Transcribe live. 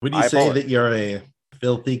Would you say that you're a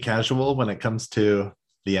filthy casual when it comes to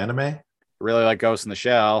the anime? Really like Ghost in the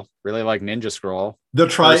Shell. Really like Ninja Scroll. The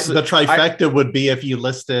trifecta would be if you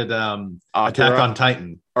listed Attack on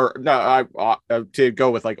Titan. Or no, to go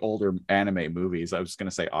with like older anime movies. I was gonna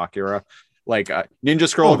say Akira, like Ninja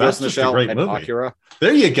Scroll, Ghost in the Shell, and movie. Akira.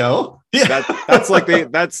 There you go. Yeah, that's like the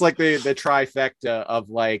trifecta of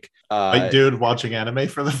like white dude watching anime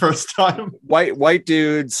for the first time. White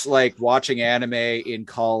dudes like watching anime in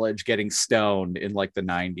college, getting stoned in like the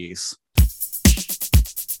 90s.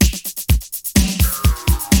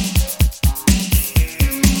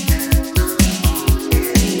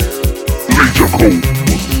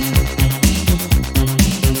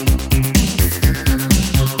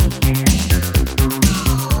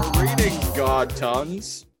 Greetings, God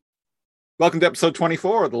tongues. Welcome to episode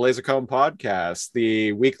 24 of the Laser Comb Podcast,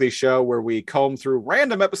 the weekly show where we comb through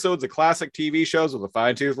random episodes of classic TV shows with a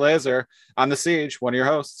fine-tooth laser. I'm The Siege, one of your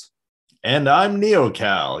hosts. And I'm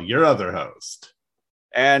NeoCal, your other host.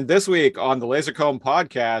 And this week on the Laser Comb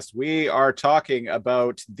Podcast, we are talking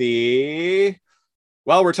about we're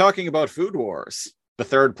talking about Food Wars, the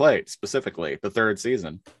third plate, specifically, the third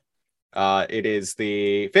season. It is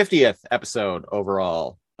the 50th episode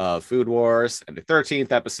overall of Food Wars and the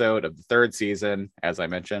 13th episode of the third season, as I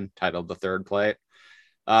mentioned, titled The Third Plate.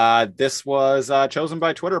 This was chosen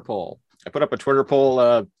by Twitter poll. I put up a Twitter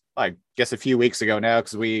poll, I guess a few weeks ago now,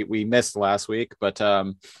 because we missed last week. But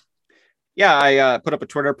I put up a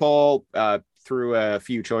Twitter poll, threw a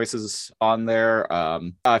few choices on there.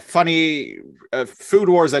 Food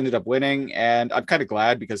Wars ended up winning, and I'm kind of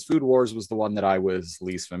glad because Food Wars was the one that I was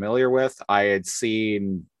least familiar with. I had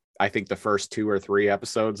seen, I think, the first 2 or 3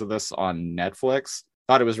 episodes of this on Netflix.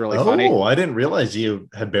 Thought it was really funny. Oh, I didn't realize you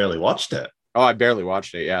had barely watched it. Oh, I barely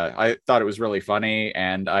watched it. Yeah, I thought it was really funny,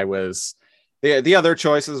 and I was the other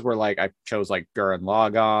choices were like I chose like Gurren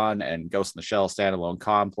Lagann and Ghost in the Shell Standalone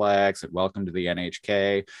Complex and Welcome to the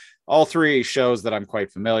NHK. All 3 shows that I'm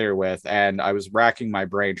quite familiar with, and I was racking my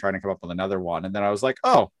brain trying to come up with another one, and then I was like,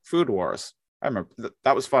 "Oh, Food Wars! I remember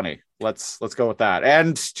that was funny. Let's go with that."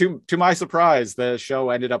 And to my surprise, the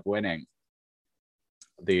show ended up winning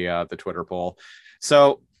the Twitter poll.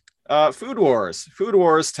 So, Food Wars. Food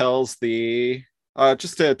Wars tells the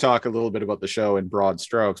just to talk a little bit about the show in broad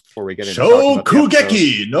strokes before we get into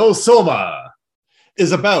Shokugeki no Soma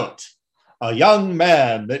is about a young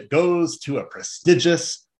man that goes to a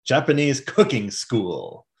prestigious Japanese cooking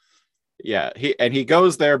school. Yeah, he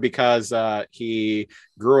goes there because he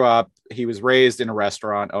grew up, he was raised in a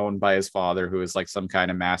restaurant owned by his father, who is like some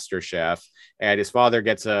kind of master chef, and his father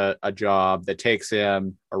gets a job that takes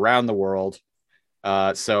him around the world,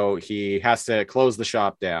 so he has to close the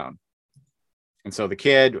shop down. And so the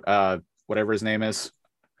kid, whatever his name is,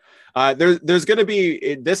 there's going to be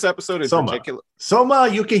in this episode in particular, Soma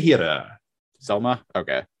Yukihira. Soma,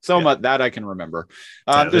 okay, Soma, yeah. That I can remember.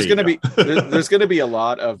 There's going to be a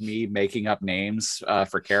lot of me making up names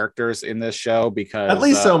for characters in this show, because at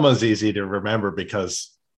least Soma's easy to remember,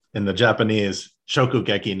 because in the Japanese,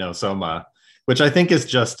 Shokugeki no Soma, which I think is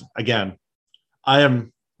just, again,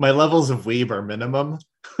 my levels of weeb are minimum,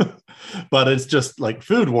 but it's just like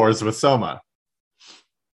Food Wars with Soma.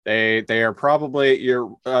 They are probably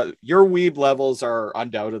your weeb levels are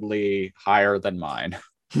undoubtedly higher than mine.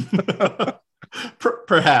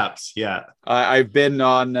 Perhaps, yeah. I've been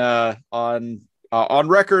on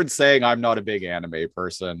record saying I'm not a big anime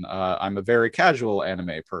person. I'm a very casual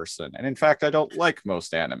anime person, and in fact, I don't like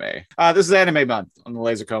most anime. This is Anime Month on the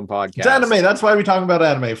Laser Comb Podcast. It's anime. That's why we're talking about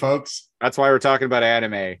anime, folks. That's why we're talking about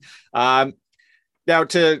anime. Now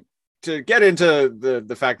to get into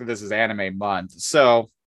the fact that this is Anime Month, so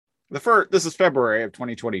this is February of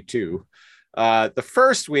 2022. The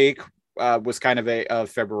first week was kind of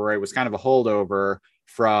February was kind of a holdover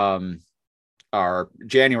from our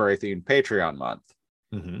January themed Patreon month.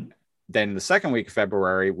 Mm-hmm. Then the second week of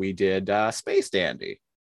February, we did Space Dandy,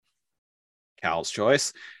 Cal's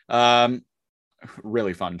choice.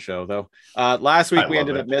 Really fun show though. Last week we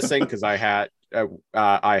ended up missing because I had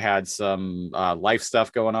some life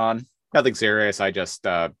stuff going on. Nothing serious. I just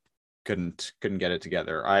couldn't get it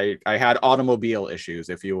together. I had automobile issues,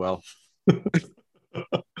 if you will.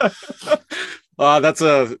 That's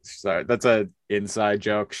a inside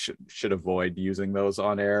joke. Should avoid using those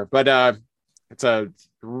on air, but it's a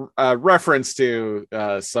reference to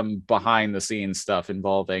some behind the scenes stuff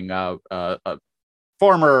involving a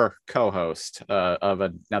former co-host of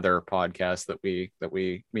another podcast that me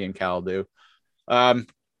and Cal do,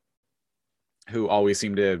 who always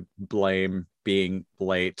seem to blame being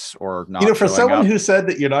late or not. For showing someone up. who said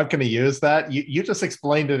that you're not going to use that, you just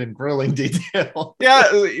explained it in grueling detail. Yeah,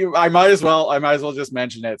 I might as well just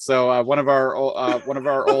mention it. So one of our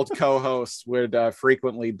old co-hosts would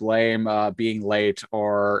frequently blame being late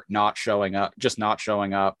or not showing up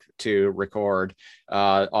to record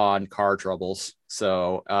on car troubles.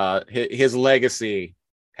 So his legacy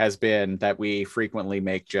has been that we frequently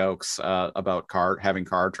make jokes about having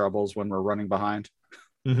car troubles when we're running behind.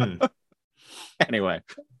 Mm-hmm. Anyway,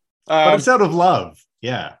 but it's out of love.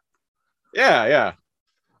 Yeah.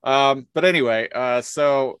 But anyway,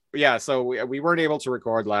 so we weren't able to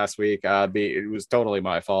record last week. It was totally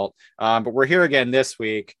my fault. But we're here again this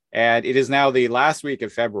week, and it is now the last week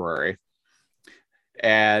of February,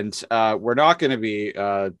 and we're not going to be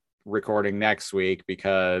recording next week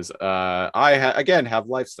because I again have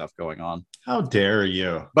life stuff going on. How dare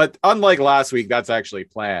you? But unlike last week, that's actually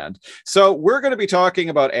planned. So we're going to be talking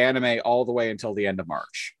about anime all the way until the end of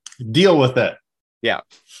March. Deal with it. Yeah.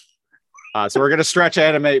 So we're going to stretch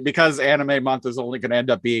anime because anime month is only going to end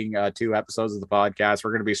up being 2 episodes of the podcast.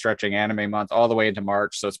 We're going to be stretching anime month all the way into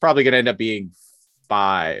March. So it's probably going to end up being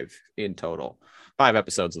 5 in total, 5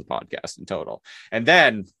 episodes of the podcast in total. And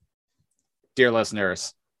then, dear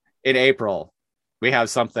listeners, in April, we have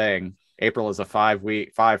something. April is a 5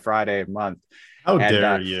 Friday month. How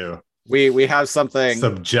dare you? We have something.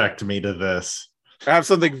 Subject me to this. I have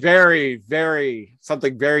something very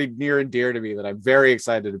near and dear to me that I'm very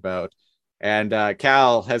excited about. And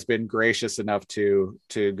Cal has been gracious enough to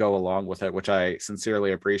go along with it, which I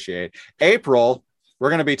sincerely appreciate. April, we're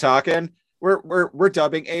going to be talking. We're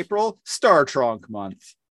dubbing April Star Trunk month.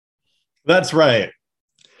 That's right.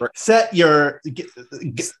 Gather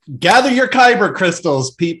your kyber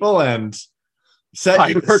crystals, people, and set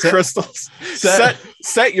your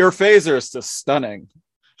phasers to stunning.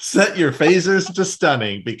 Set your phasers to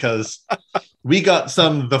stunning, because we got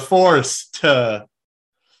the force to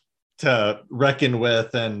reckon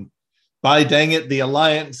with, and by dang it, the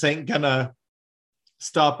Alliance ain't gonna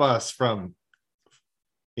stop us from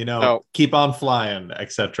keep on flying,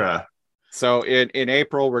 etc. So in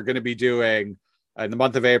April, we're going to be doing in the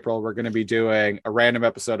month of April, we're going to be doing a random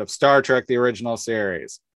episode of Star Trek, the original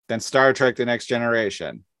series, then Star Trek, the Next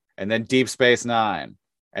Generation, and then Deep Space Nine,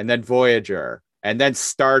 and then Voyager, and then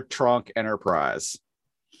Star Trunk Enterprise.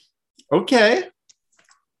 Okay.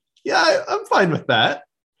 Yeah, I'm fine with that.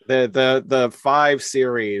 The 5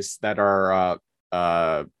 series that are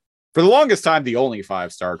for the longest time the only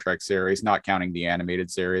 5 Star Trek series, not counting the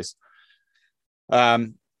animated series. Now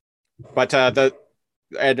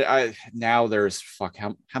there's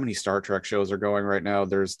how many Star Trek shows are going right now?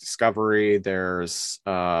 There's Discovery, there's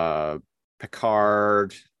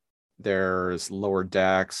Picard, there's Lower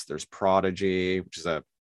Decks, there's Prodigy, which is a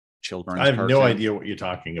children's cartoon. No idea what you're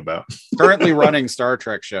talking about. Currently running Star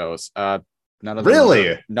Trek shows. None of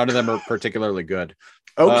them are particularly good.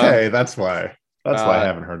 Okay, that's why I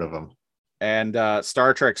haven't heard of them. And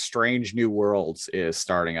Star Trek Strange New Worlds is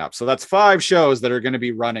starting up. So that's 5 shows that are going to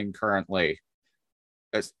be running currently.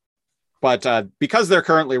 But because they're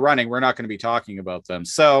currently running, we're not going to be talking about them.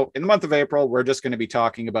 So in the month of April, we're just going to be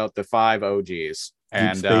talking about the 5 OGs.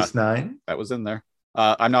 Deep Space Nine? That was in there.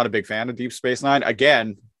 I'm not a big fan of Deep Space Nine.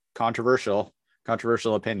 Again, controversial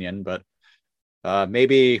opinion, but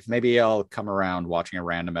maybe I'll come around watching a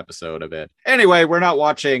random episode of it. Anyway, we're not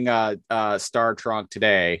watching Star Trunk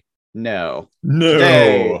today. No.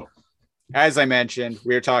 Today, as I mentioned,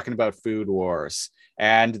 we're talking about Food Wars.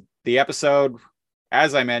 And the episode,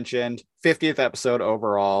 as I mentioned, 50th episode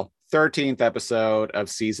overall, 13th episode of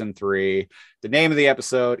season 3. The name of the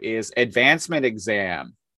episode is Advancement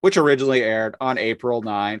Exam, which originally aired on April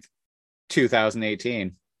 9th,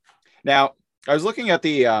 2018. Now, I was looking at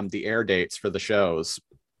the air dates for the shows,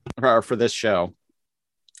 or for this show,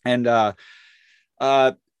 and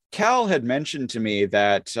Cal had mentioned to me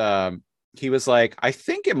that he was like, I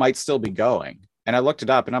think it might still be going. And I looked it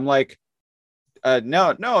up, and I'm like,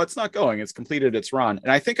 no, it's not going. It's completed its run.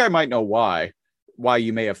 And I think I might know why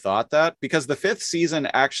you may have thought that, because the 5th season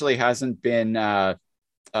actually hasn't been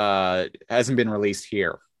released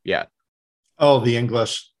here yet. Oh, the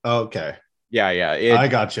English. Okay. Yeah. I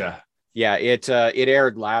gotcha. Yeah, it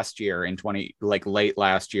aired last year in late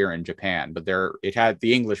last year in Japan, but the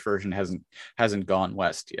English version hasn't gone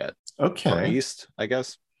west yet. Okay. Or east, I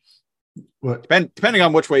guess. What? Depending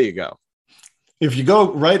on which way you go. If you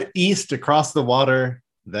go right east across the water,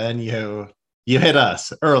 then you hit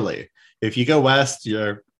us early. If you go west,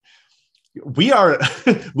 we are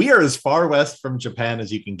as far west from Japan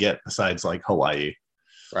as you can get, besides like Hawaii,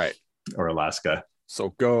 right, or Alaska.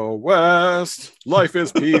 So go west. Life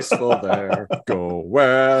is peaceful there. Go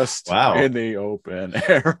west. Wow. In the open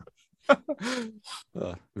air.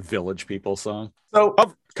 Village People song. So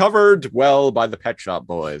Covered well by the Pet Shop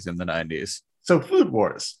Boys in the 90s. So Food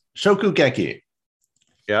Wars, Shokugeki.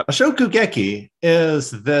 Yep. A Shokugeki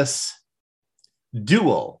is this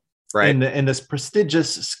duel in this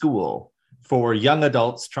prestigious school for young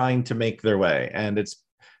adults trying to make their way. And it's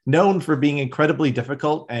known for being incredibly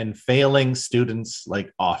difficult and failing students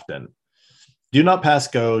like often. Do not pass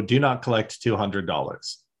go, do not collect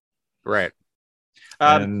 $200. Right.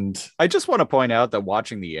 And I just want to point out that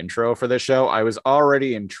watching the intro for this show, I was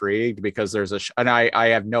already intrigued because there's and I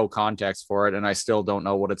have no context for it, and I still don't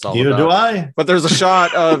know what it's all about. Do I? But there's a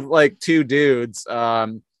shot of like two dudes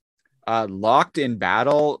locked in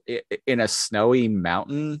battle in a snowy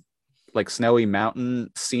mountain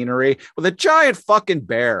scenery with a giant fucking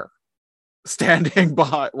bear standing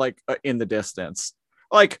by, like in the distance,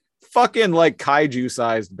 like fucking like kaiju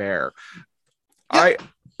sized bear. Yeah.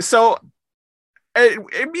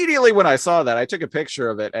 Immediately when I saw that, I took a picture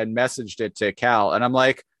of it and messaged it to Cal, and I'm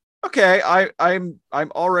like, okay, I'm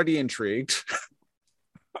already intrigued.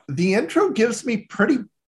 The intro gives me pretty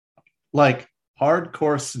like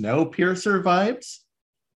hardcore Snowpiercer vibes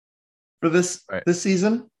for this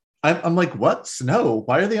season. I'm like, what? Snow?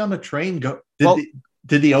 Why are they on a train? Did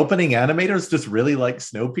the opening animators just really like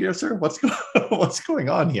Snowpiercer? What's going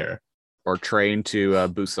on here? Or Train to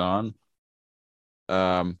Busan? Is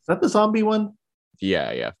that the zombie one?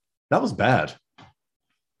 Yeah. That was bad.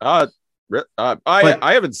 I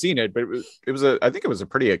haven't seen it, but I think it was a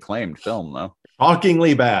pretty acclaimed film though.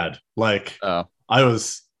 Shockingly bad. Like I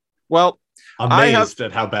was amazed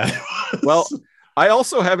at how bad it was. Well, I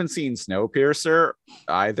also haven't seen Snowpiercer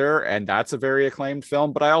either, and that's a very acclaimed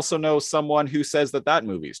film, but I also know someone who says that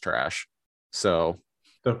movie's trash. So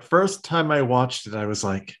the first time I watched it, I was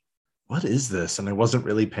like, what is this? And I wasn't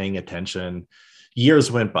really paying attention.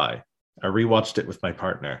 Years went by. I rewatched it with my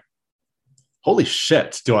partner. Holy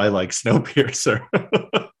shit, do I like Snowpiercer?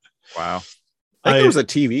 Wow. I think there was a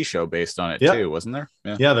TV show based on it too, wasn't there?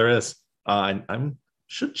 Yeah, there is. I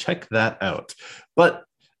should check that out. But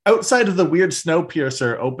outside of the weird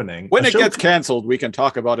Snowpiercer opening, when it gets canceled, we can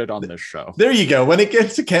talk about it on this show. There you go. When it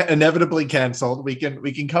gets inevitably canceled, we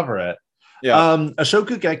can cover it. Yeah. A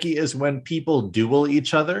shokugeki is when people duel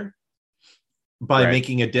each other by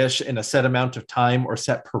making a dish in a set amount of time or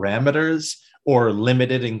set parameters or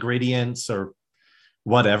limited ingredients or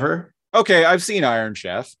whatever. Okay, I've seen Iron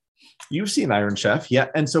Chef. You've seen Iron Chef, yeah.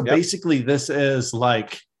 And so basically this is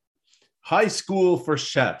like high school for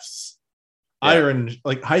chefs.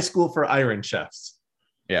 High school for iron chefs.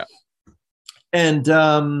 Yeah. And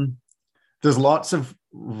there's lots of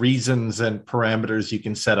reasons and parameters you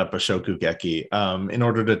can set up a shokugeki in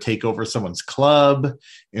order to take over someone's club,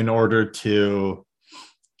 in order to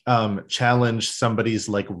challenge somebody's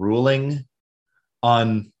like ruling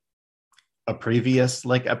on a previous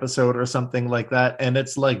like episode or something like that. And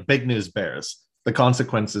it's like Big News Bears. The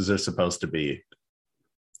consequences are supposed to be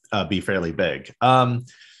fairly big.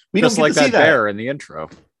 We just don't like that bear in the intro.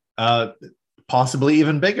 Possibly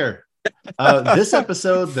even bigger. This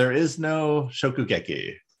episode, there is no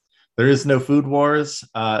shokugeki. There is no Food Wars.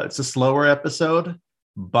 It's a slower episode,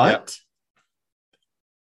 but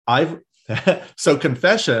so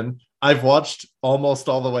confession, I've watched almost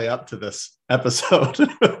all the way up to this episode.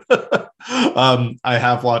 I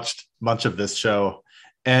have watched much of this show,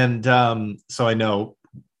 and so I know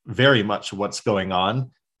very much what's going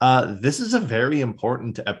on. This is a very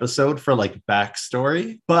important episode for like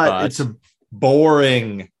backstory, but it's a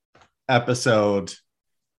boring episode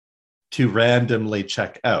to randomly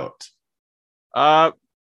check out.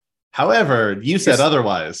 However, you said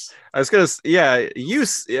otherwise. I was gonna, you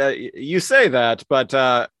say that,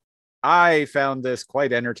 but I found this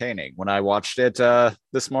quite entertaining when I watched it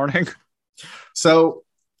this morning. So,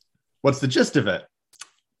 what's the gist of it?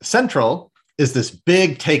 Central is this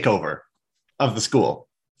big takeover of the school,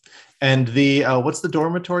 and the what's the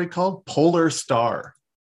dormitory called? Polar Star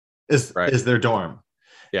is their dorm.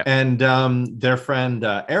 Yeah, and their friend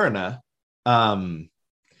Erina,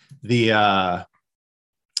 the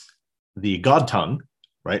God Tongue,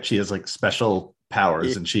 right? She has like special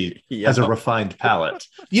powers, and she has a refined palate.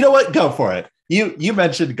 You know what? Go for it. You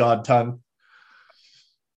mentioned God Tongue.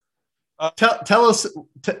 Tell us.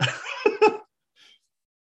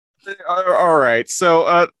 All right.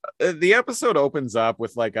 So the episode opens up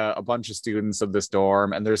with like a bunch of students of this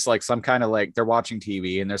dorm, and there's like some kind of like they're watching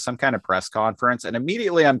TV, and there's some kind of press conference, and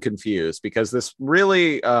immediately I'm confused because this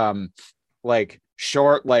really like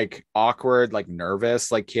short, like awkward, like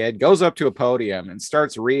nervous, like kid goes up to a podium and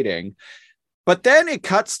starts reading. But then it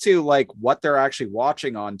cuts to like what they're actually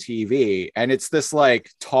watching on TV, and it's this like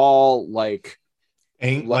tall,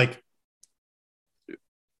 Ain't like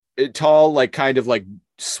tall, like kind of like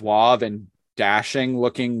suave and dashing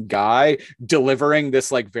looking guy delivering this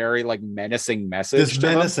like very like menacing message. This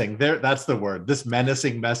menacing, that's the word. This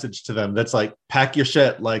menacing message to them. That's like, pack your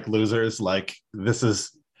shit, like losers. Like this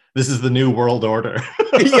is the new world order.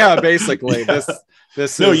 Yeah, basically. Yeah.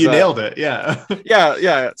 This no, is, you nailed it. Yeah.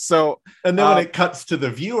 Yeah. So, and then when it cuts to the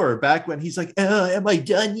viewer, back when he's like, am I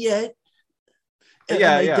done yet? Am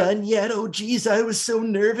I done yet? Oh, geez, I was so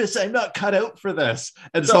nervous. I'm not cut out for this.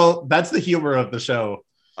 And so that's the humor of the show.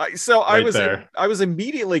 I was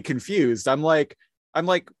immediately confused. I'm like,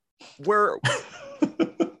 where?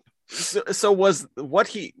 so was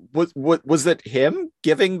it him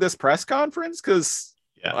giving this press conference? Because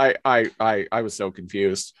I was so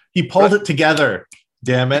confused. He pulled it together.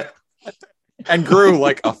 Damn it. And grew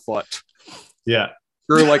like a foot. Yeah.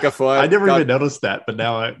 Grew like a foot. I never even noticed that, but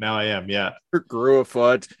now I am. Yeah. Grew a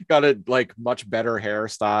foot. Got a like much better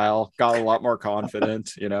hairstyle. Got a lot more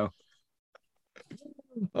confident. You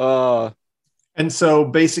know. And so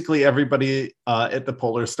basically everybody at the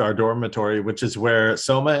Polar Star dormitory, which is where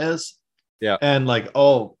Soma is. Yeah. And like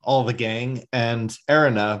all the gang, and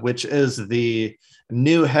Erina, which is the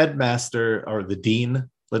new headmaster or the dean,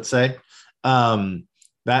 let's say.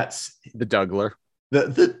 That's the Dougler.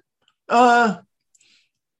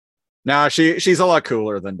 Nah, she's a lot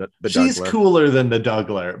cooler than the she's Dougler. Cooler than the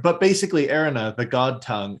Dougler. But basically Erina, the god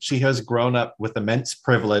tongue, she has grown up with immense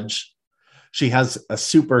privilege. She has a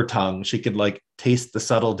super tongue. She could like taste the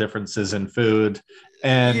subtle differences in food.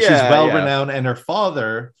 And she's well-renowned. And her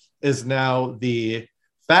father is now the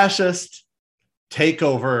fascist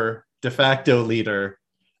takeover de facto leader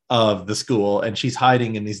of the school. And she's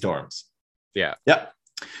hiding in these dorms. Yeah. Yep.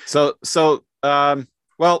 So,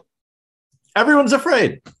 well, everyone's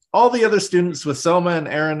afraid. All the other students with Soma and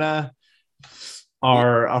Erina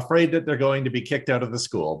are afraid that they're going to be kicked out of the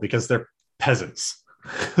school because they're peasants.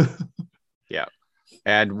 Yeah.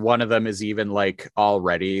 And one of them is even like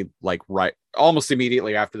already like right almost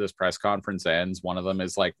immediately after this press conference ends, one of them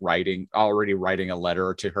is like already writing a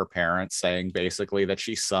letter to her parents saying basically that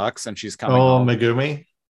she sucks and she's coming home. Megumi.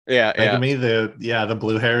 Yeah. Megumi, the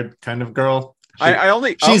blue-haired kind of girl.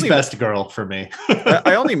 She's best girl for me.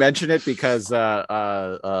 I only mention it because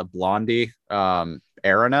Blondie,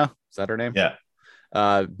 Erina, is that her name? Yeah.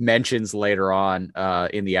 Mentions later on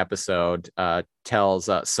in the episode, tells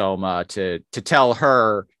Soma to tell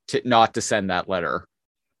her not to send that letter.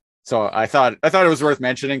 So I thought it was worth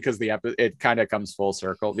mentioning because it kind of comes full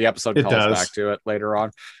circle. The episode calls back to it later on.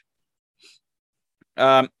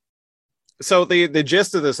 So the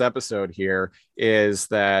gist of this episode here is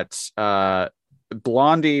that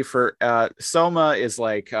Blondie for Soma is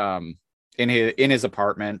like in his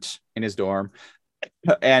apartment in his dorm,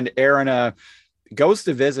 and Erina goes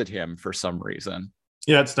to visit him for some reason.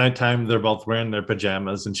 Yeah, it's nighttime. They're both wearing their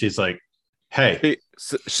pajamas, and she's like, "Hey."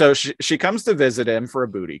 So she comes to visit him for a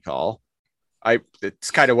booty call.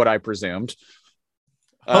 It's kind of what I presumed.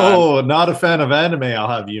 Not a fan of anime, I'll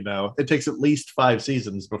have you know. It takes at least 5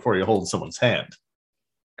 seasons before you hold someone's hand.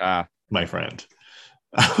 My friend.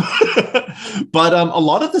 But a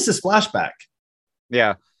lot of this is flashback.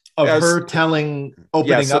 Yeah. Of her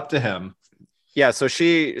opening up to him. Yeah, so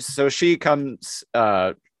she comes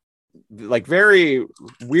like very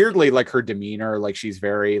weirdly, like her demeanor, like she's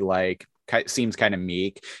very like seems kind of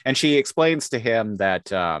meek, and she explains to him that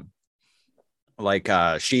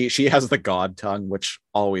she has the god tongue, which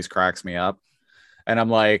always cracks me up. And I'm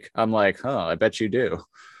like, I bet you do.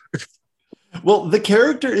 Well, the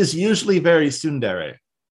character is usually very tsundere,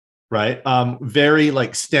 right? Very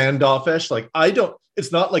like standoffish. Like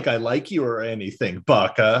it's not like I like you or anything,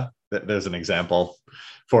 Baka. There's an example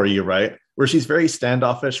for you, right? Where she's very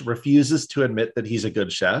standoffish, refuses to admit that he's a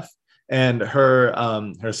good chef. And her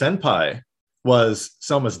senpai was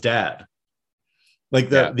Soma's dad. Like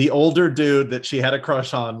the older dude that she had a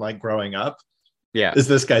crush on, like growing up, is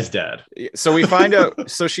this guy's dad. So we find out.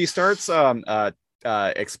 So she starts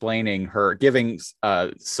explaining giving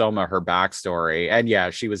Soma her backstory,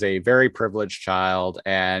 and she was a very privileged child,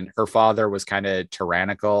 and her father was kind of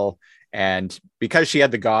tyrannical, and because she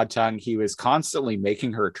had the god tongue, he was constantly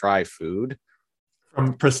making her try food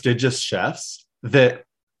from prestigious chefs that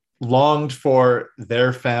longed for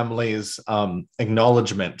their family's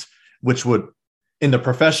acknowledgement, which would, in the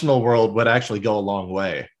professional world, would actually go a long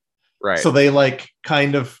way. Right. So they like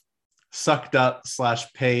kind of sucked up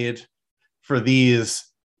 / paid for these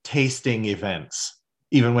tasting events,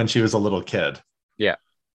 even when she was a little kid. Yeah.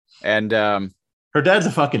 And her dad's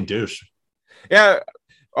a fucking douche. Yeah.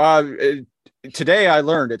 today I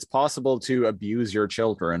learned it's possible to abuse your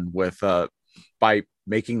children with by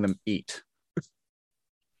making them eat.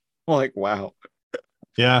 Like, wow.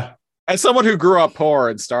 Yeah. As someone who grew up poor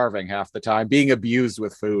and starving half the time, being abused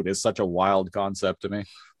with food is such a wild concept to me.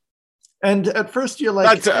 And at first you're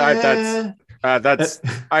like, that's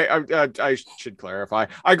I should clarify.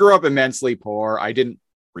 I grew up immensely poor. I didn't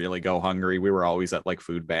really go hungry. We were always at like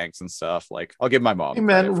food banks and stuff. Like, I'll give my mom. Hey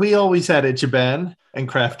man, we always had Ichiban and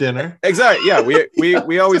craft dinner. Exactly. Yeah,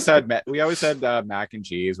 we always had mac and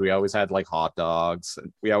cheese. We always had like hot dogs.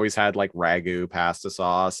 We always had like ragu pasta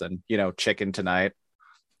sauce and chicken tonight.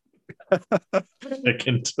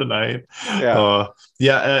 Chicken tonight. Yeah.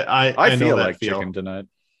 Yeah. I feel like chicken tonight.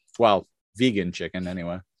 Well, vegan chicken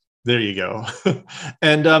anyway. There you go.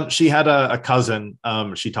 And she had a cousin.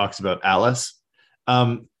 She talks about Alice.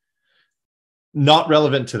 Not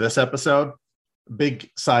relevant to this episode. Big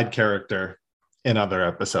side character in other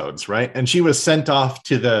episodes, right? And she was sent off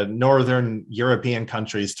to the northern European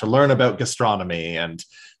countries to learn about gastronomy, and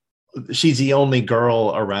she's the only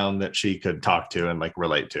girl around that she could talk to and like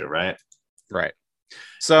relate to, right? Right.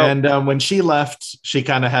 So, and when she left, she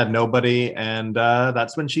kind of had nobody, and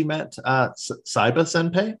that's when she met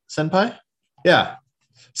Saiba Senpai. Yeah,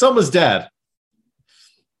 Soma's dad,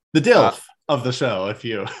 the DILF of the show, if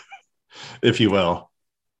you will.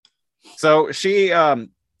 So she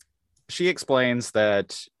explains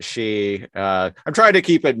that I'm trying to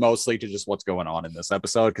keep it mostly to just what's going on in this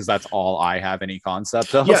episode because that's all I have any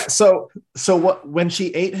concept of. Yeah. So when she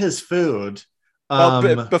ate his food.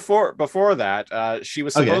 Well, before that, she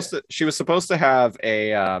was supposed to have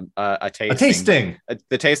a tasting.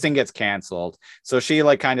 The tasting gets canceled, so she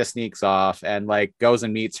like kind of sneaks off and like goes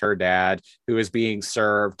and meets her dad, who is being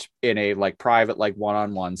served in a like private like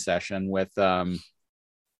one-on-one session with by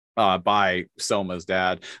Soma's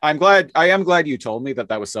dad. I am glad you told me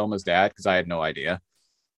that was Soma's dad because I had no idea.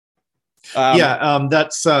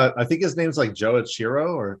 That's I think his name's like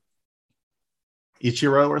Joichiro or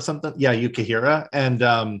Ichiro or something. Yeah, Yukihira.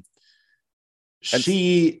 And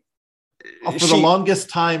she for the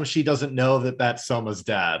longest time, she doesn't know that that's Soma's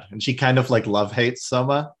dad. And she kind of like love hates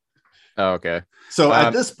Soma. Oh, okay. So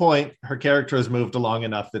at this point, her character has moved along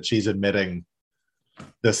enough that she's admitting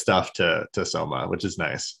this stuff to Soma, which is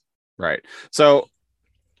nice. Right. So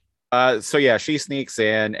yeah, she sneaks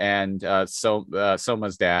in and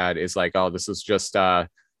Soma's dad is like, oh, this is just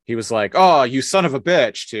he was like, "Oh, you son of a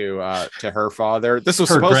bitch," to her father. This was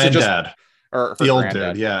supposed granddad. To just, or the old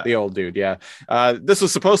dude, yeah, the old dude, yeah. This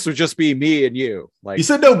was supposed to just be me and you. Like, you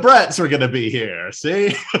said, no Bretts were gonna be here.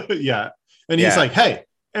 See, yeah. And he's like, "Hey,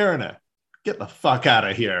 Erina, get the fuck out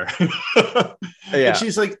of here." And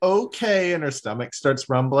she's like, "Okay," and her stomach starts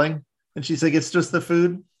rumbling, and she's like, "It's just the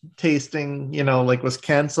food tasting, like was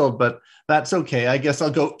canceled, but that's okay. I guess I'll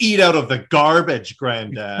go eat out of the garbage,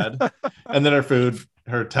 granddad." And then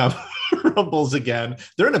her tummy rumbles again.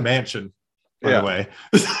 They're in a mansion, by the way.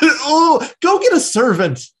 Oh, go get a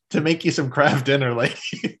servant to make you some craft dinner,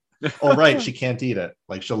 lady. Oh, right, she can't eat it.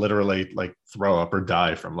 Like she'll literally like throw up or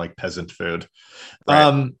die from like peasant food.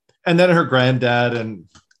 Right. And then her granddad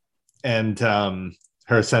and her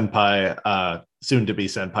senpai, soon to be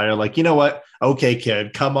senpai, are like, you know what? Okay,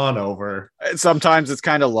 kid, come on over. Sometimes it's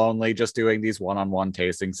kind of lonely just doing these one-on-one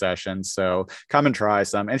tasting sessions. So come and try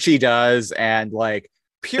some. And she does. And like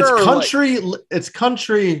pure it's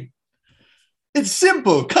country. It's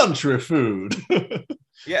simple country food.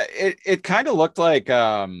 Yeah, it kind of looked like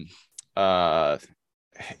a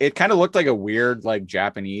weird like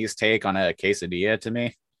Japanese take on a quesadilla to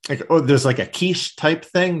me. Like, there's like a quiche type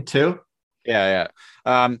thing too. Yeah.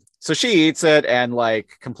 So she eats it and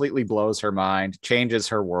like completely blows her mind, changes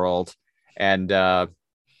her world. And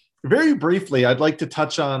very briefly, I'd like to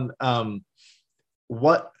touch on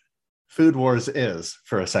what Food Wars is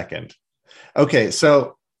for a second. Okay,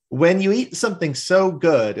 so when you eat something so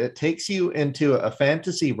good, it takes you into a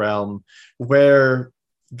fantasy realm where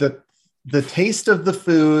the taste of the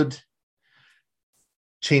food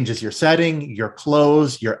changes your setting, your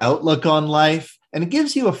clothes, your outlook on life, and it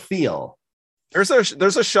gives you a feel. There's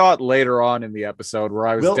a shot later on in the episode where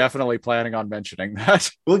I was definitely planning on mentioning that.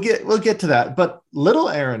 We'll get to that. But little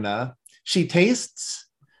Erina, she tastes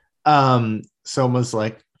Soma's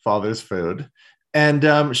like father's food,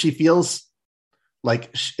 and she feels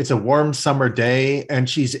like it's a warm summer day, and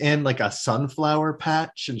she's in like a sunflower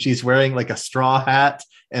patch, and she's wearing like a straw hat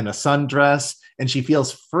and a sundress, and she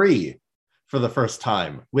feels free for the first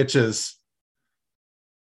time, which is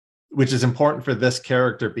important for this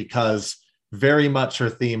character because very much her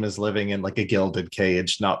theme is living in like a gilded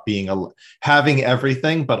cage, not having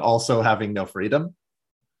everything, but also having no freedom.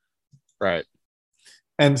 Right.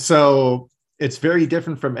 And so it's very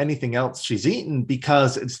different from anything else she's eaten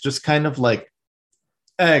because it's just kind of like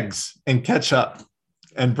eggs and ketchup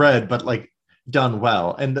and bread, but like done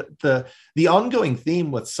well. And the ongoing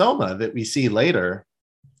theme with Soma that we see later,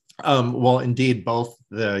 well, indeed, both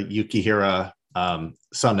the Yukihira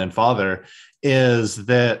son and father, is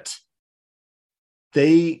that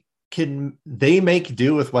they make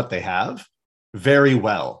do with what they have very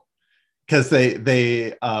well, because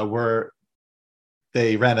they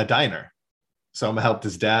ran a diner. Soma helped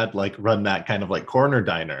his dad like run that kind of like corner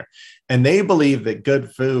diner, and they believe that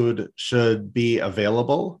good food should be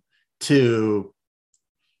available to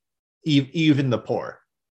even the poor.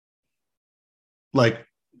 Like,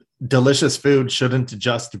 delicious food shouldn't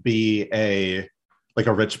just be a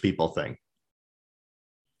rich people thing.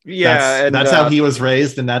 Yeah, that's how he was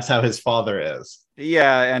raised, and that's how his father is.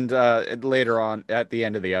 Yeah, and later on at the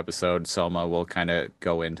end of the episode, Soma will kind of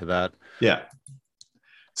go into that. Yeah.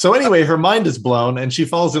 So anyway, her mind is blown, and she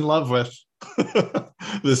falls in love with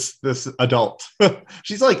this adult.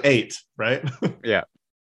 She's like 8, right? Yeah.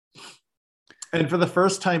 And for the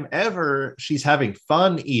first time ever, she's having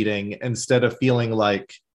fun eating instead of feeling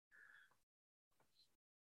like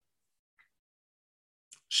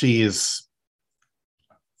she's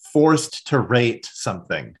forced to rate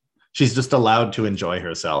something. She's just allowed to enjoy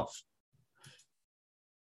herself.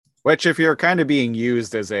 Which, if you're kind of being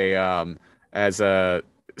used as a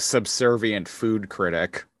subservient food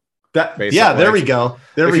critic, yeah, there we go.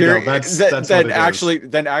 There we go. That's then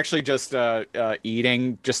actually just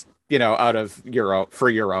eating just out of for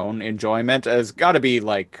your own enjoyment has got to be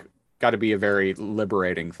a very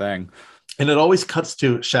liberating thing. And it always cuts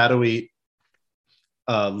to shadowy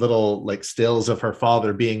little like stills of her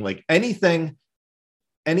father being like, anything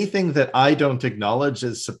that I don't acknowledge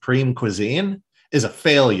as supreme cuisine is a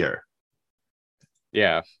failure.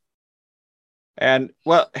 Yeah. And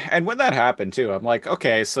when that happened too, I'm like,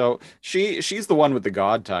 okay, so she's the one with the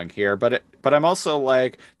god tongue here, but I'm also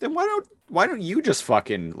like, then why don't you just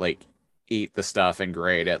fucking like eat the stuff and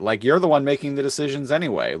grade it? Like, you're the one making the decisions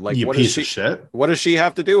anyway. Like, you piece of shit. What does she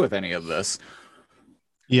have to do with any of this?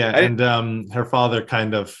 Yeah, and her father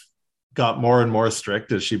kind of got more and more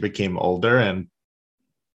strict as she became older and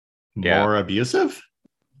more abusive.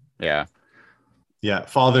 Yeah. Yeah,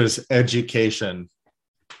 father's education.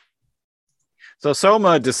 So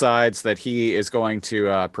Soma decides that he is going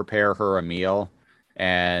to prepare her a meal,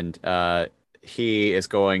 and he is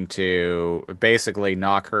going to basically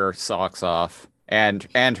knock her socks off and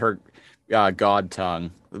her god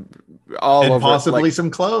tongue all and over, possibly like, some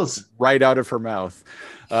clothes right out of her mouth.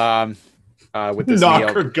 With this knock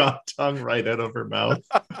meal. her god tongue right out of her mouth.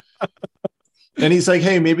 And he's like,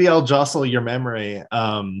 hey, maybe I'll jostle your memory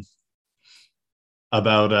about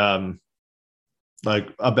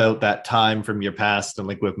that time from your past and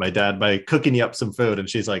like with my dad by cooking you up some food. And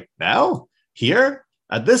she's like, now, here,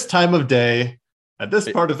 at this time of day, at this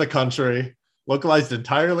part of the country, localized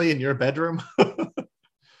entirely in your bedroom.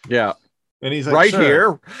 Yeah. And he's like, right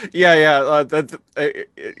sure. Here.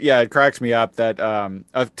 It cracks me up that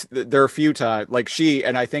there are a few times like she,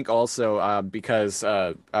 and I think also because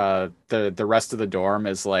the rest of the dorm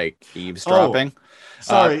is like eavesdropping.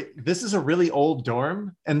 Sorry, this is a really old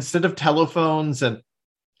dorm. Instead of telephones and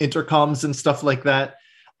intercoms and stuff like that,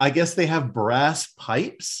 I guess they have brass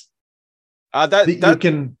pipes.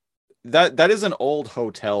 That is an old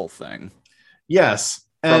hotel thing. Yes.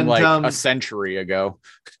 From like a century ago.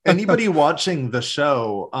 Anybody watching the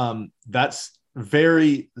show, it's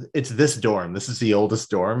this dorm. This is the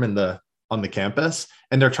oldest dorm on the campus,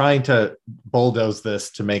 and they're trying to bulldoze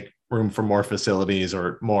this to make room for more facilities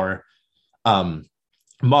or more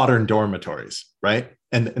modern dormitories, right?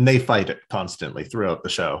 And they fight it constantly throughout the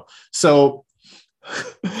show. So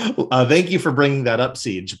thank you for bringing that up,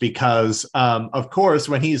 Siege, because of course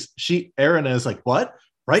when Aaron is like, what?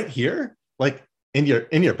 Right here? Like in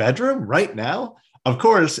your bedroom right now? Of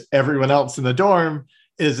course, everyone else in the dorm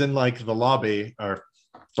is in like the lobby or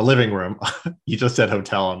the living room. You just said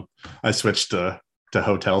hotel, and I switched to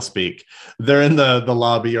hotel speak. They're in the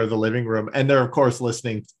lobby or the living room, and they're of course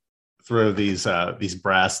listening through these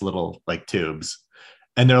brass little like tubes,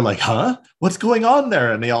 and they're like, huh, what's going on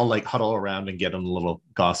there? And they all like huddle around and get in a little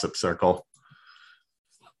gossip circle.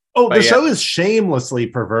 The show is shamelessly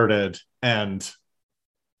perverted and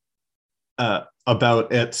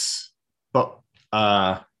about its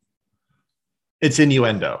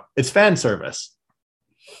innuendo. It's fan service.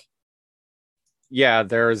 Yeah,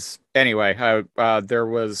 there was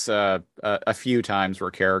a few times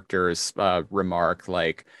where characters remark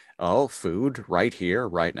like, oh, food right here,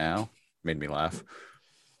 right now. Made me laugh.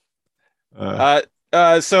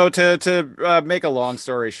 So to make a long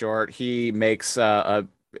story short, he makes a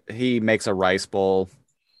rice bowl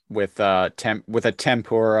with with a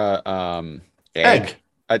tempura egg, Egg.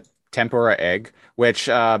 a tempura egg, which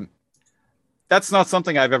that's not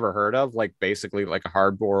something I've ever heard of. Like basically like a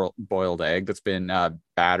hard boiled egg that's been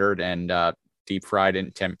battered and deep fried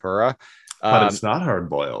in tempura. But Um, it's not hard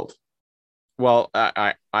boiled. well,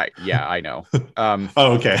 yeah, I know.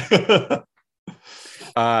 Oh, okay.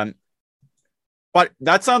 Um, but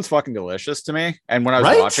that sounds fucking delicious to me. And when I was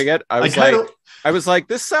Right? watching it, I kind of,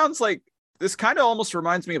 this kind of almost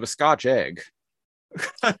reminds me of a Scotch egg.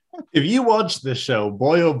 if you watch this show,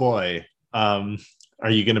 boy oh boy, are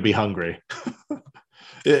you going to be hungry?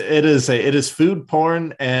 It is food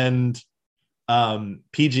porn and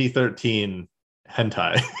PG-13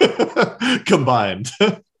 hentai combined.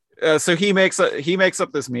 So he makes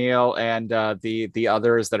up this meal, and the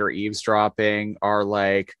others that are eavesdropping are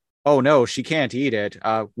like, "Oh no, she can't eat it.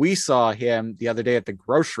 We saw him the other day at the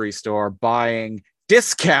grocery store buying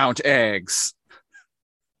discount eggs.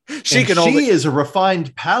 She And can she only, is a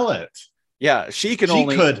refined palate. yeah, she can She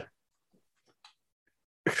only." could.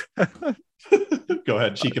 Go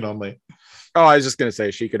ahead. She can only. Oh, I was just gonna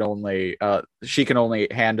say she can only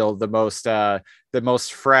handle the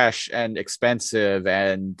most fresh and expensive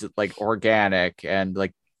and like organic and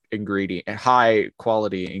like high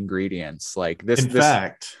quality ingredients like In this.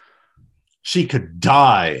 fact, she could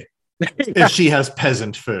die Yeah. if she has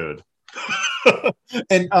peasant food.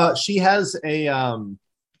 And she has a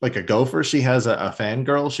like a gopher. She has a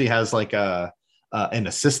fangirl. She has like a an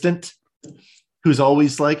assistant who's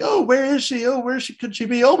always like, "Oh, where is she? Oh, where she could she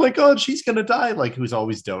be? Oh my god, she's gonna die!" Like who's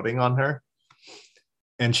always doting on her.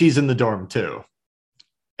 And she's in the dorm too.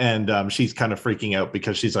 And she's kind of freaking out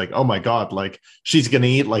because she's like, "Oh my god, like she's gonna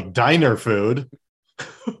eat like diner food."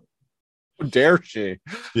 How dare she?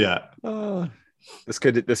 Yeah. This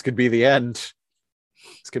could be the end.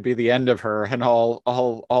 This could be the end of her and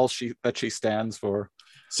all she stands for.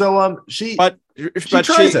 So But she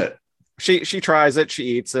tries it. She tries it, she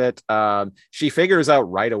eats it. She figures out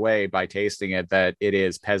right away by tasting it that it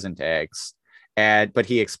is peasant eggs. But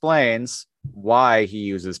he explains why he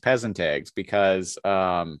uses peasant eggs because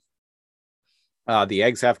the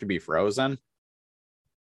eggs have to be frozen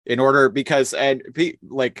in order because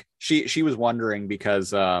like she was wondering because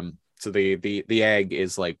so the egg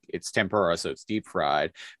is like it's tempura, so it's deep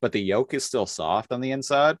fried, but the yolk is still soft on the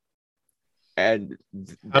inside. And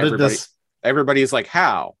How did this? everybody's like,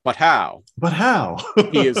 how? But how? But how?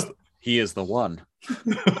 He is he is the one.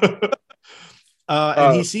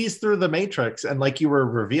 And he sees through the matrix, and like you were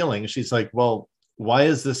revealing, she's like, "Well, why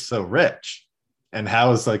is this so rich? And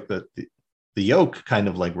how is like the yolk kind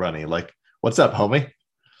of like runny? Like, what's up, homie?"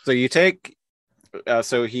 So you take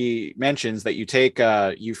so he mentions that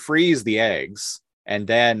you freeze the eggs and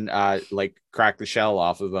then like crack the shell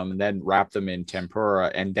off of them and then wrap them in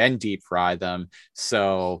tempura and then deep fry them.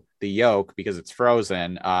 So the yolk, because it's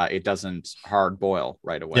frozen, it doesn't hard boil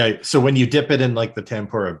right away. Yeah. So when you dip it in like the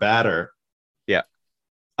tempura batter, Yeah.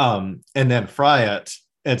 and then fry it,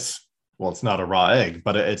 it's not a raw egg,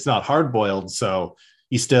 but it's not hard boiled, so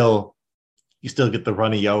you still get the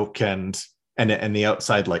runny yolk and the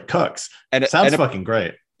outside like cooks. And it sounds fucking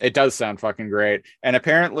great. It does sound fucking great. And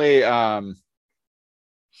apparently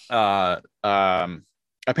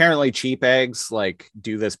apparently cheap eggs like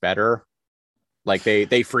do this better. Like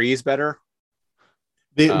they freeze better.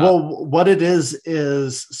 Well, what it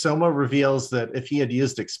is Soma reveals that if he had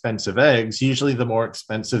used expensive eggs, usually the more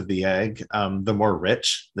expensive the egg, the more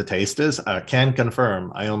rich the taste is. Can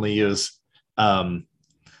confirm. I only use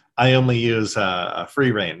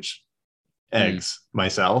free range eggs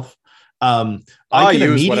myself. I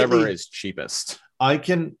use whatever is cheapest. I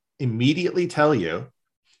can immediately tell you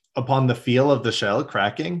upon the feel of the shell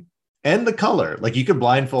cracking and the color. Like you could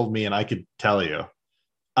blindfold me and I could tell you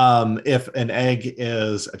if an egg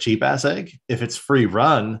is a cheap ass egg, if it's free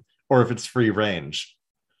run, or if it's free range.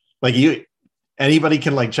 Like anybody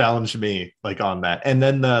can like challenge me like on that. And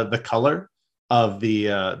then the color of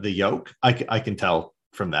the yolk, I can tell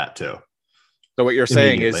from that too. So what you're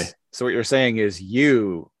saying is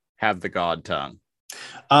you have the god tongue.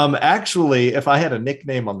 Actually, if I had a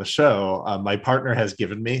nickname on the show, my partner has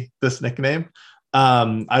given me this nickname.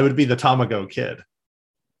 I would be the Tamago Kid.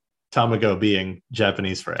 Tamago being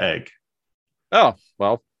Japanese for egg. Oh,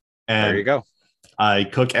 well, and there you go. I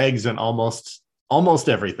cook eggs in almost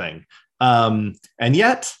everything. And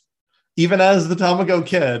yet, even as the Tamago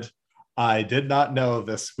Kid, I did not know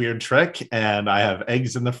this weird trick, and I have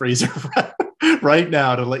eggs in the freezer right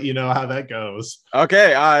now to let you know how that goes.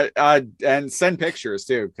 Okay, and send pictures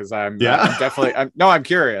too, because I'm definitely I'm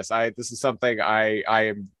curious. This is something I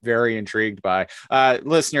am very intrigued by.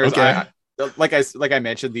 Listeners, Okay. like I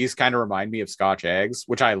mentioned, these kind of remind me of Scotch eggs,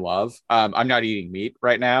 which I love. I'm not eating meat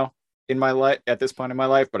right now in my life at this point in my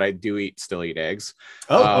life, but I do still eat eggs.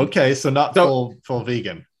 Oh, okay. So not full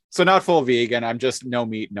vegan. So not full vegan. I'm just no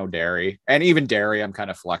meat, no dairy, and even dairy, I'm kind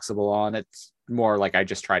of flexible on. It's more like I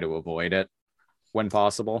just try to avoid it when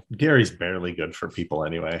possible. Dairy's barely good for people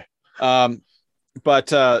anyway. But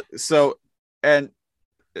so, and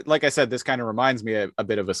like I said, this kind of reminds me a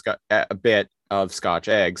bit of Scotch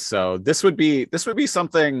eggs. So this would be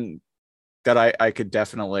something that I could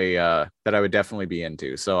definitely that I would definitely be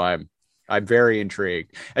into. So I'm very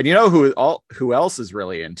intrigued. And you know who else is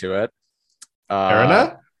really into it?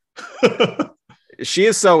 Erina? She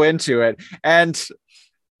is so into it. And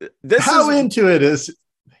into it is.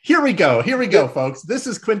 Here we go, folks. This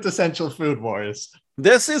is quintessential Food Wars.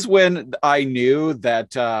 This is when I knew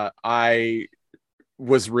that I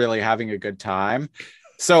was really having a good time.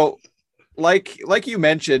 So like you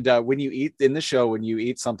mentioned, when you eat in the show, when you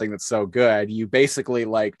eat something that's so good, you basically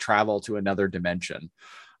like travel to another dimension.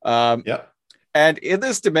 Yep. And in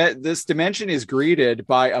this dimension is greeted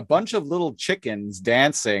by a bunch of little chickens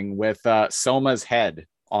dancing with Soma's head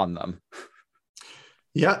on them.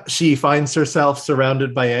 Yeah, she finds herself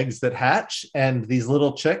surrounded by eggs that hatch, and these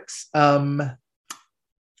little chicks are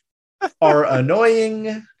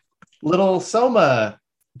annoying little Soma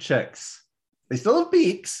chicks. They still have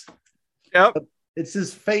beaks. Yep. It's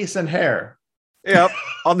his face and hair. Yep.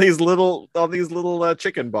 on these little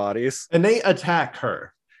chicken bodies. And they attack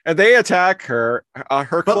her.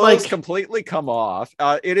 Her clothes completely come off.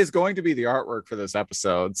 It is going to be the artwork for this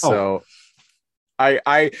episode. So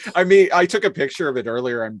I mean, I took a picture of it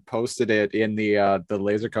earlier and posted it in the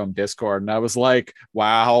Lasercomb Discord, and I was like,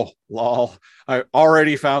 wow, lol. I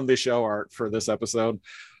already found the show art for this episode.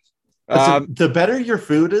 The better your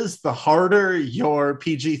food is, the harder your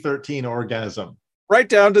PG-13 orgasm. Right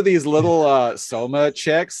down to these little Soma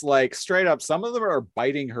chicks, like straight up, some of them are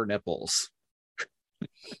biting her nipples.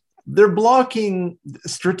 They're blocking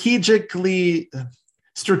strategic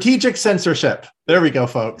censorship. There we go,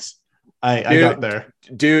 folks. I got there.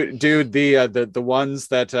 Dude, the ones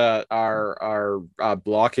that are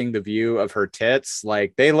blocking the view of her tits,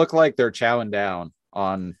 like they look like they're chowing down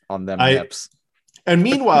on them nips. And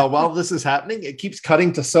meanwhile, while this is happening, it keeps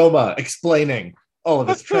cutting to Soma explaining all of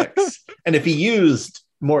his tricks. And if he used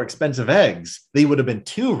more expensive eggs, they would have been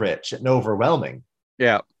too rich and overwhelming.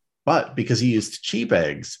 Yeah. But because he used cheap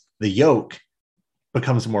eggs, the yolk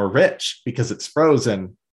becomes more rich because it's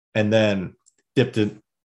frozen and then dipped in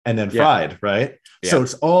and then fried, right? Yeah. So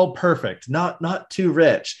it's all perfect, not too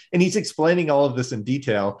rich. And he's explaining all of this in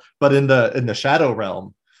detail, but in the shadow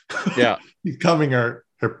realm, he's coming her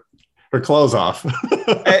clothes off.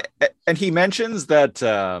 and he mentions that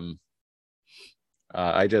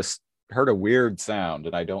I just heard a weird sound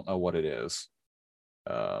and I don't know what it is.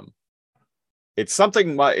 It's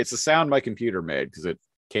something it's a sound my computer made because it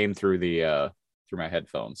came through through my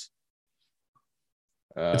headphones.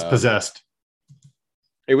 It's possessed.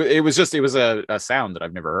 It was a sound that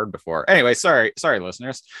I've never heard before. Anyway, sorry,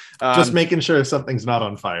 listeners. Just making sure something's not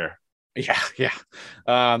on fire. Yeah.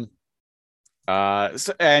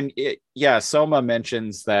 Soma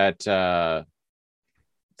mentions that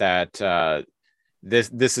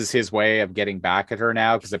this is his way of getting back at her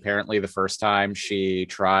now, because apparently the first time she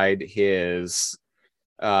tried his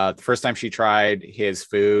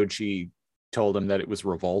food, she told him that it was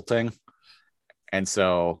revolting. And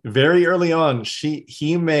so very early on,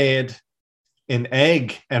 he made an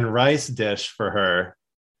egg and rice dish for her.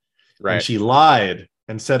 Right. And she lied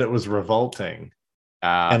and said it was revolting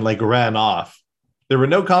and like ran off. There were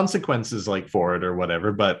no consequences like for it or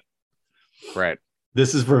whatever, but right.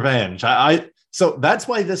 This is revenge. So that's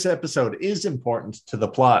why this episode is important to the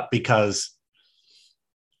plot, because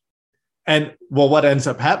what ends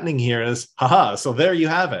up happening here is, so there you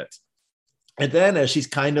have it. And then as she's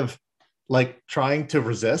kind of like trying to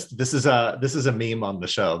resist, this is a meme on the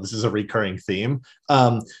show. This is a recurring theme.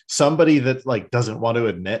 Somebody that like doesn't want to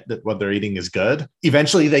admit that what they're eating is good,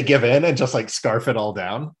 eventually they give in and just like scarf it all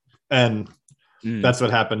down. And that's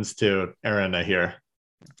what happens to Erina here.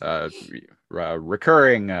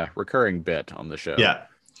 Recurring bit on the show. Yeah.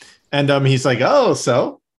 And he's like, oh,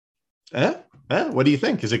 so what do you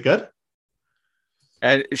think? Is it good?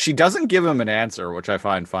 And she doesn't give him an answer, which I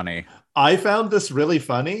find funny. I found this really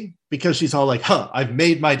funny because she's all like, I've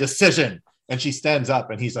made my decision. And she stands up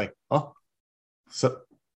and he's like, oh, so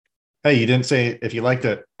hey, you didn't say if you liked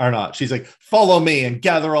it or not. She's like, follow me and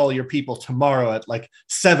gather all your people tomorrow at like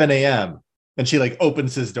 7 a.m. And she like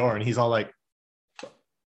opens his door and he's all like,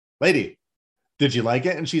 lady, did you like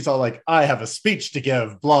it? And she's all like, I have a speech to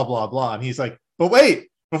give, blah, blah, blah. And he's like, but wait,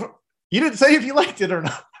 you didn't say if you liked it or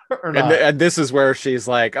not. Or not. And this is where she's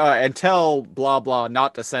like, and tell blah, blah,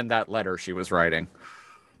 not to send that letter she was writing.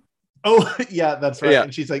 Oh, yeah, that's right. Yeah.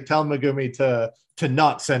 And she's like, tell Megumi to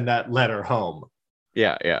not send that letter home.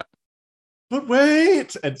 Yeah, yeah. But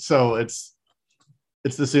wait. And so it's the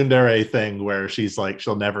tsundere thing where she's like,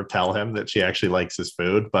 she'll never tell him that she actually likes his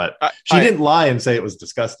food, but she didn't lie and say it was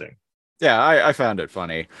disgusting. Yeah, I found it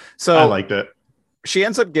funny. So I liked it. She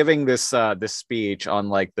ends up giving this this speech on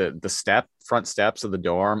like the front steps of the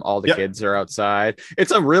dorm. All the kids are outside.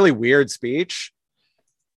 It's a really weird speech.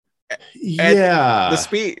 Yeah. And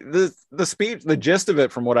the speech, the gist of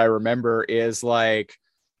it from what I remember is like,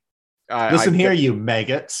 listen here, you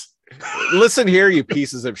maggots. Listen here, you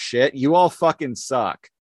pieces of shit. You all fucking suck.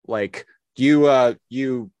 Like you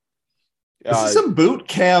this is some boot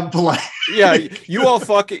camp, like yeah, you all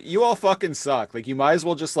fucking suck. Like you might as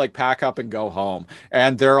well just like pack up and go home.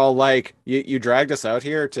 And they're all like, you dragged us out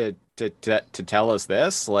here to tell us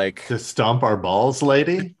this, like to stomp our balls,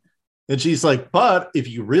 lady. And she's like, but if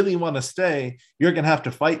you really want to stay, you're gonna have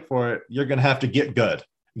to fight for it. You're gonna have to get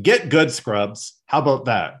good, scrubs. How about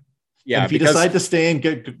that? Yeah, and if you decide to stay and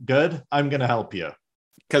get good, I'm gonna help you.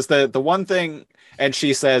 Because the one thing, and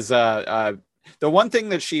she says, the one thing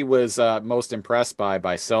that she was most impressed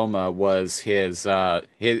by Soma was his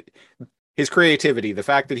creativity, the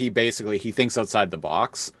fact that he thinks outside the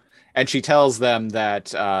box. And she tells them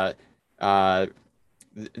that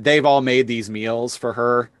they've all made these meals for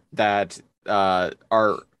her that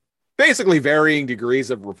are basically varying degrees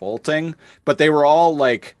of revolting, but they were all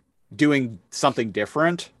like doing something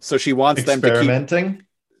different. So she wants them to keep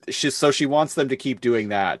she wants them to keep doing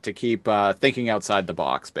that, to keep thinking outside the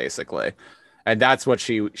box, basically. And that's what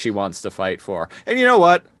she wants to fight for. And you know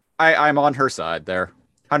what? I'm on her side there.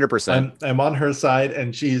 100%. I'm on her side,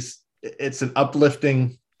 and it's an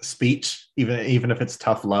uplifting speech, even if it's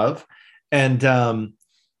tough love. And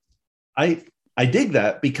I dig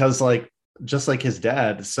that because like just like his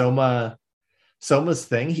dad, Soma's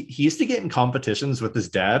thing, he used to get in competitions with his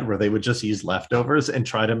dad where they would just use leftovers and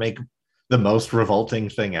try to make the most revolting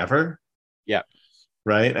thing ever. Yeah.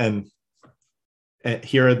 Right. And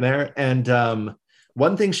here and there. And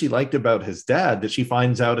one thing she liked about his dad that she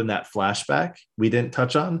finds out in that flashback we didn't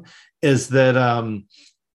touch on is that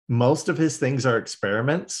most of his things are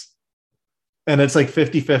experiments. And it's like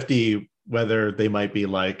 50-50 whether they might be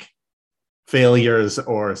like failures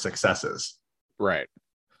or successes. Right.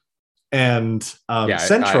 And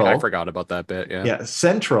Central, I forgot about that bit. Yeah.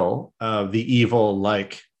 Central, the evil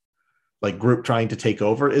like group trying to take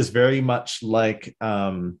over, is very much like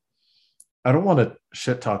I don't want to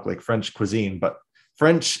shit talk like French cuisine, but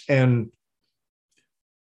French and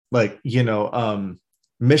like,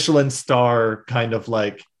 Michelin star kind of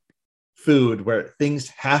like food where things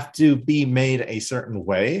have to be made a certain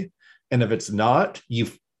way. And if it's not,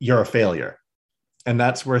 you're a failure. And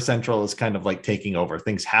that's where Central is kind of like taking over.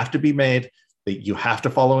 Things have to be made. You have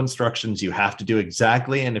to follow instructions. You have to do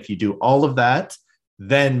exactly. And if you do all of that,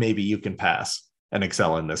 then maybe you can pass and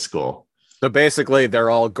excel in this school. So basically, they're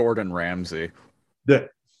all Gordon Ramsay.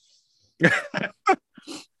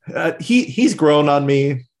 He's grown on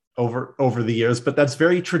me over the years, but that's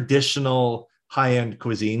very traditional high-end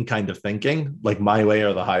cuisine kind of thinking, like my way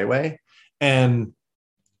or the highway. And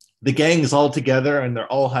the gang's all together and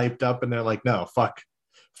they're all hyped up and they're like, no, fuck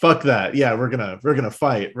that. Yeah, we're gonna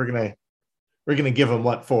fight. We're gonna give them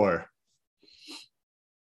what for.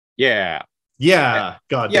 Yeah.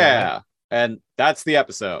 God. Yeah. And that's the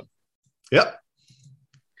episode. Yep.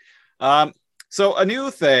 So a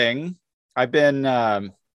new thing, I've been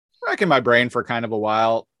racking my brain for kind of a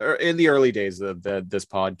while. In the early days of this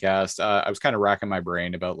podcast, I was kind of racking my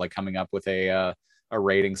brain about like coming up with a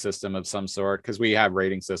rating system of some sort, because we have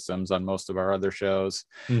rating systems on most of our other shows.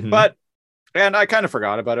 Mm-hmm. And I kind of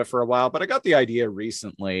forgot about it for a while, but I got the idea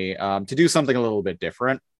recently to do something a little bit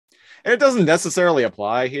different. And it doesn't necessarily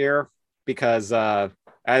apply here because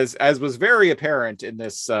as was very apparent in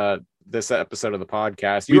this episode of the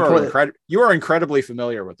podcast, you are incredibly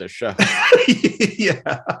familiar with this show.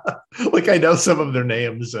 Yeah, like I know some of their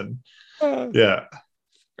names and yeah.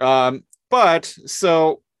 But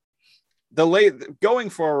so going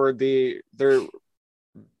forward, the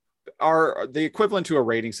equivalent to a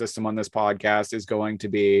rating system on this podcast is going to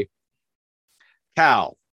be,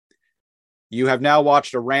 Cal, you have now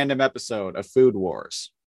watched a random episode of Food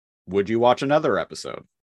Wars. Would you watch another episode?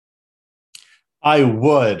 I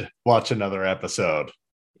would watch another episode.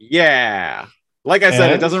 Yeah. Like I said,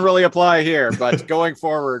 it And doesn't really apply here, but going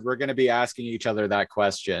forward, we're going to be asking each other that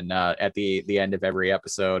question at the end of every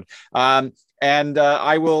episode. And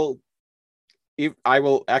I will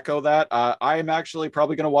echo that. I am actually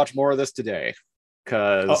probably going to watch more of this today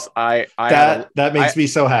because oh, I that makes me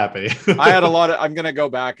so happy. I had a lot of. I'm going to go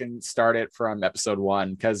back and start it from episode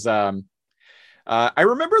 1 because I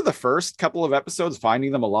remember the first couple of episodes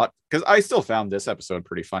finding them a lot because I still found this episode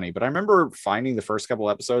pretty funny, but I remember finding the first couple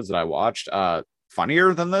episodes that I watched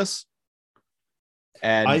funnier than this.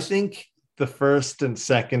 And I think the first and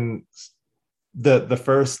second, the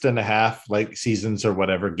first and a half like seasons or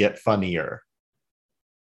whatever get funnier.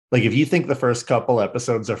 Like if you think the first couple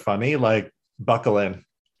episodes are funny, like buckle in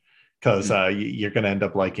because you're going to end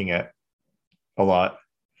up liking it a lot.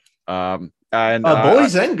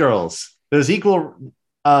 Boys and girls, there's equal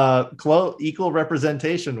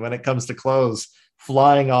representation when it comes to clothes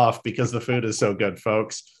flying off because the food is so good,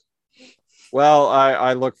 folks. Well,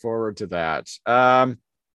 I look forward to that. Well,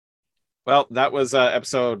 that was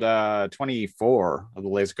episode 24 of the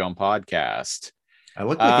Lasercomb podcast. I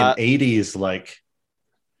look like an 80s like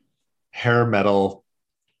hair metal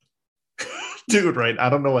dude, right? I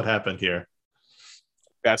don't know what happened here.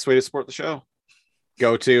 Best way to support the show.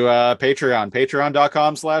 Go to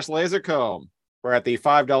patreon.com/lasercomb. Where at the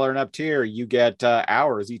 $5 and up tier, you get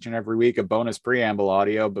hours each and every week of bonus preamble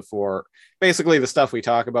audio before basically the stuff we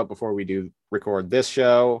talk about before we do record this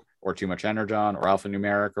show or Too Much Energon or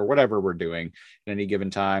Alphanumeric or whatever we're doing at any given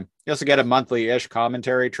time. You also get a monthly-ish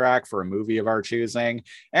commentary track for a movie of our choosing.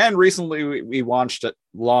 And recently we launched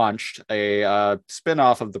a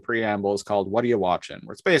spin-off of the preambles called What Are You Watching?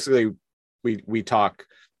 Where it's basically we talk.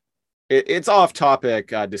 It's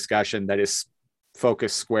off-topic discussion that is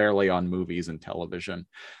focused squarely on movies and television.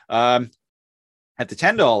 At the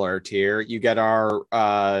 $10 tier, you get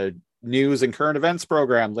our news and current events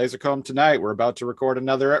program, Lasercomb Tonight. We're about to record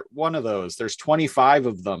another one of those. There's 25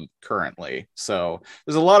 of them currently. So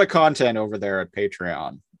there's a lot of content over there at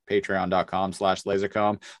Patreon,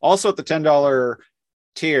 patreon.com/lasercomb. Also at the $10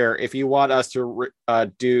 tier, if you want us to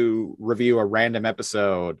review a random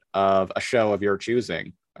episode of a show of your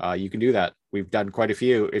choosing, you can do that. We've done quite a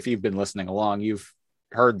few. If you've been listening along, you've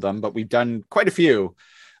heard them, but we've done quite a few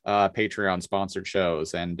Patreon sponsored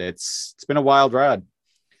shows, and it's been a wild ride.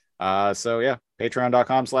 So yeah,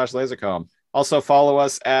 patreon.com/lasercomb. Also follow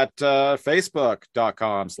us at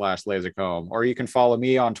facebook.com/lasercomb, or you can follow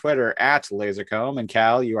me on Twitter at lasercomb. And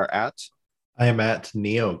Cal, you are at? I am at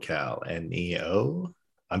NeoCal,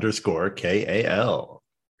 NEO_KAL.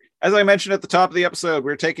 As I mentioned at the top of the episode,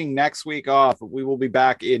 we're taking next week off. We will be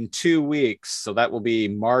back in 2 weeks. So that will be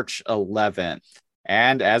March 11th.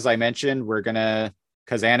 And as I mentioned, we're going to,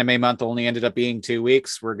 because anime month only ended up being 2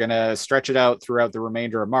 weeks, we're going to stretch it out throughout the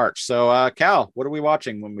remainder of March. So Cal, what are we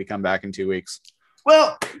watching when we come back in 2 weeks?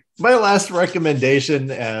 Well, my last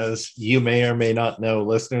recommendation, as you may or may not know,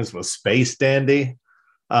 listeners, was Space Dandy.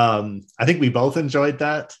 I think we both enjoyed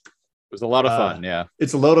that. It was a lot of fun. Yeah.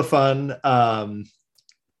 It's a load of fun.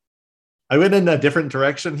 I went in a different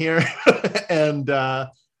direction here, and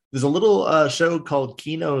there's a little show called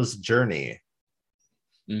Kino's Journey.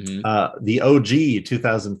 Mm-hmm. The OG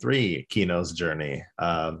 2003 Kino's Journey.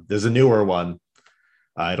 There's a newer one.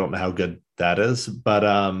 I don't know how good that is, but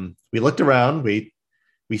we looked around. We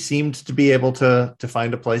seemed to be able to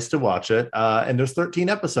find a place to watch it, and there's 13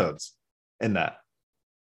 episodes in that.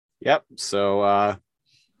 Yep. So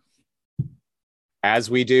as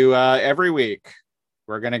we do every week,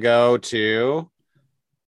 we're going to go to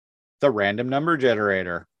the random number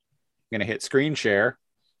generator. I'm going to hit screen share.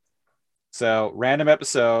 So random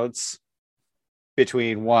episodes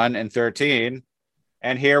between 1 and 13.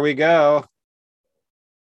 And here we go.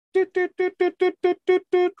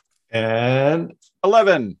 And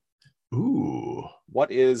 11. Ooh.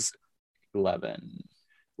 What is 11?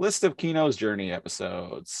 List of Kino's Journey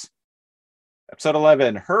episodes. Episode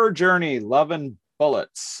 11, Her Journey, Love and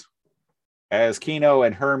Bullets. As Kino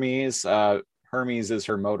and Hermes, Hermes is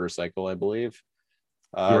her motorcycle, I believe.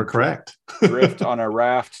 You're correct. Drift on a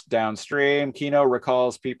raft downstream. Kino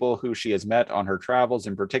recalls people who she has met on her travels,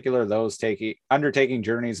 in particular those undertaking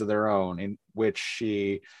journeys of their own, in which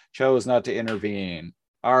she chose not to intervene.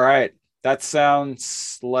 All right, that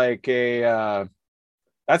sounds like it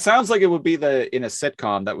would be in a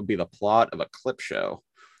sitcom. That would be the plot of a clip show.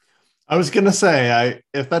 I was gonna say,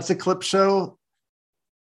 if that's a clip show,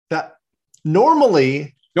 that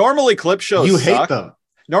normally clip shows you suck. hate them.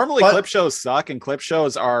 Normally, clip shows suck, and clip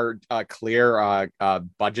shows are a clear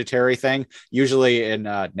budgetary thing. Usually in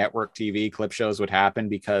network TV, clip shows would happen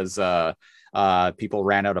because people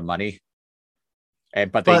ran out of money.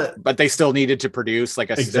 And but they still needed to produce like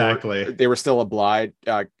exactly. They were still obliged.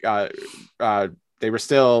 They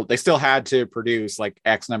still had to produce like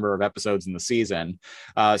X number of episodes in the season.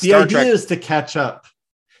 The idea is to catch up.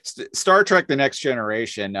 Star Trek: The Next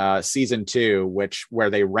Generation, season 2, where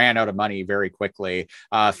they ran out of money very quickly,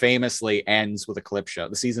 famously ends with a clip show.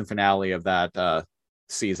 The season finale of that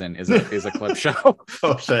season is a clip show.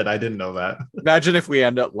 Oh shit! I didn't know that. Imagine if we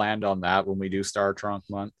land on that when we do Star Trek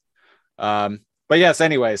month. But yes,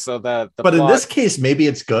 anyway, so the but plot, in this case, maybe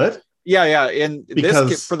it's good. Yeah.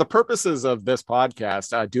 For the purposes of this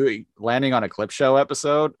podcast, landing on a clip show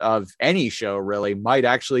episode of any show really might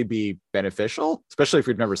actually be beneficial, especially if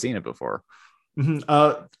you've never seen it before.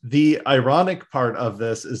 Mm-hmm. The ironic part of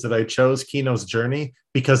this is that I chose Kino's journey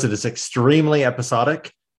because it is extremely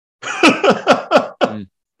episodic.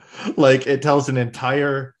 Like it tells an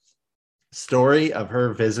entire story of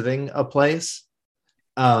her visiting a place.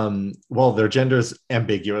 Well, their gender's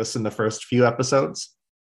ambiguous in the first few episodes.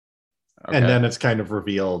 Okay. And then it's kind of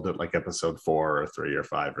revealed at like episode 4 or 3 or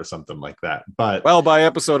 5 or something like that. But by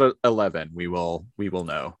episode 11, we will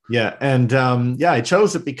know. Yeah. And I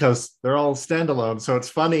chose it because they're all standalone. So it's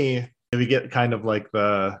funny. We get kind of like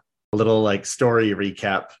the little like story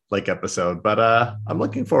recap like episode, but I'm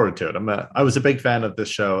looking forward to it. I was a big fan of this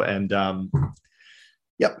show, and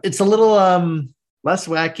it's a little less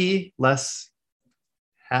wacky, less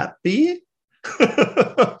happy.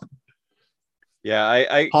 Yeah,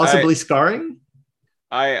 I possibly scarring.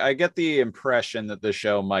 I get the impression that the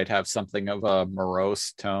show might have something of a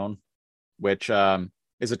morose tone, which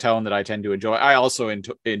is a tone that I tend to enjoy. I also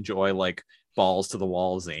enjoy like balls to the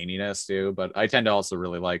wall zaniness too, but I tend to also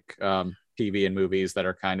really like TV and movies that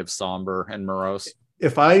are kind of somber and morose.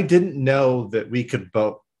 If I didn't know that we could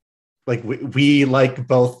both like we like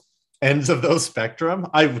both ends of those spectrum,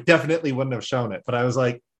 I definitely wouldn't have shown it. But I was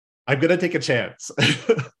like, I'm gonna take a chance.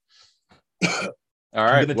 All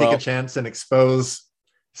right, I'm going to take a chance and expose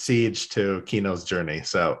Siege to Kino's journey.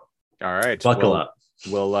 So, all right, buckle up.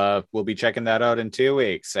 We'll be checking that out in 2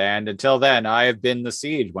 weeks. And until then, I have been the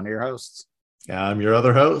Siege, one of your hosts. I'm your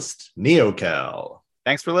other host, NeoCal.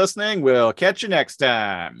 Thanks for listening. We'll catch you next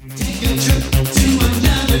time. Take a trip to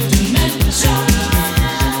another dimension.